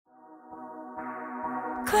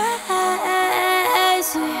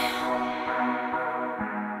crazy.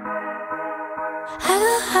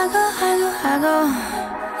 I go.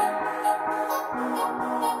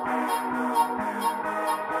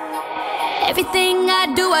 Everything I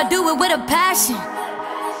do it with a passion.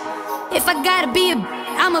 If I gotta be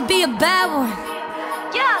I'ma be a bad one.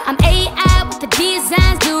 Yeah. I'm AI with the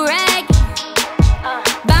designs, do rag.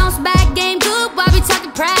 Bounce back game good while we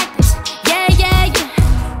talking practice. Yeah.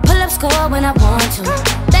 Pull up score when I want to.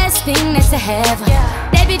 Best thing next to heaven.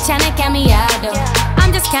 They be tryna count me out though.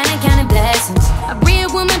 I'm just counting blessings. A real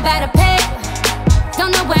woman by the paper.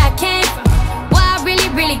 Don't know where I came from, where I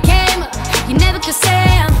really came up. You never could say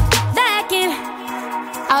I'm lacking.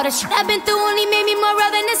 All the shit I've been through only made me more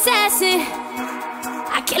of an assassin.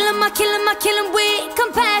 I kill 'em with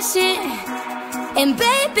compassion. And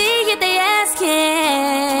baby, if they asking,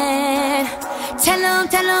 tell 'em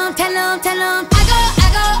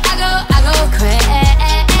I go crazy.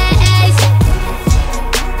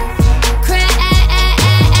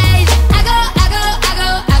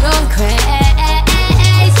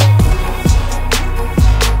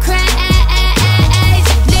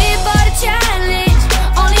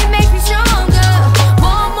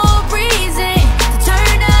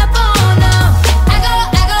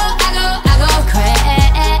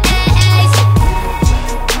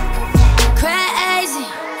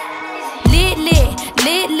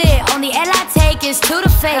 To the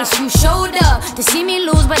face, you showed up to see me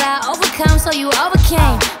lose, but I overcome, so you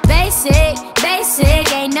overcame.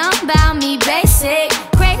 Basic, ain't nothing about me. Basic,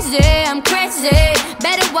 crazy, I'm crazy.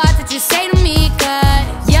 Better watch what you say to me, cause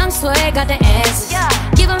young swag got the answers.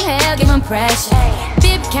 Give 'em hell, give 'em pressure.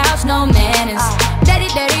 Big couch, no manners. Dirty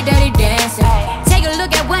dancing. Take a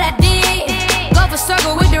look at what I did. Go for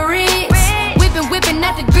circle with the wrist. Whipping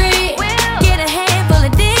out the grid. Get a handful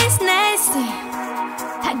of this nasty.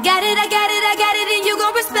 I got it, and you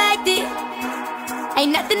gon' respect it.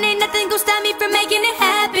 Ain't nothing gon' stop me from making it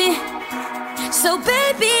happen. So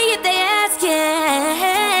baby, if they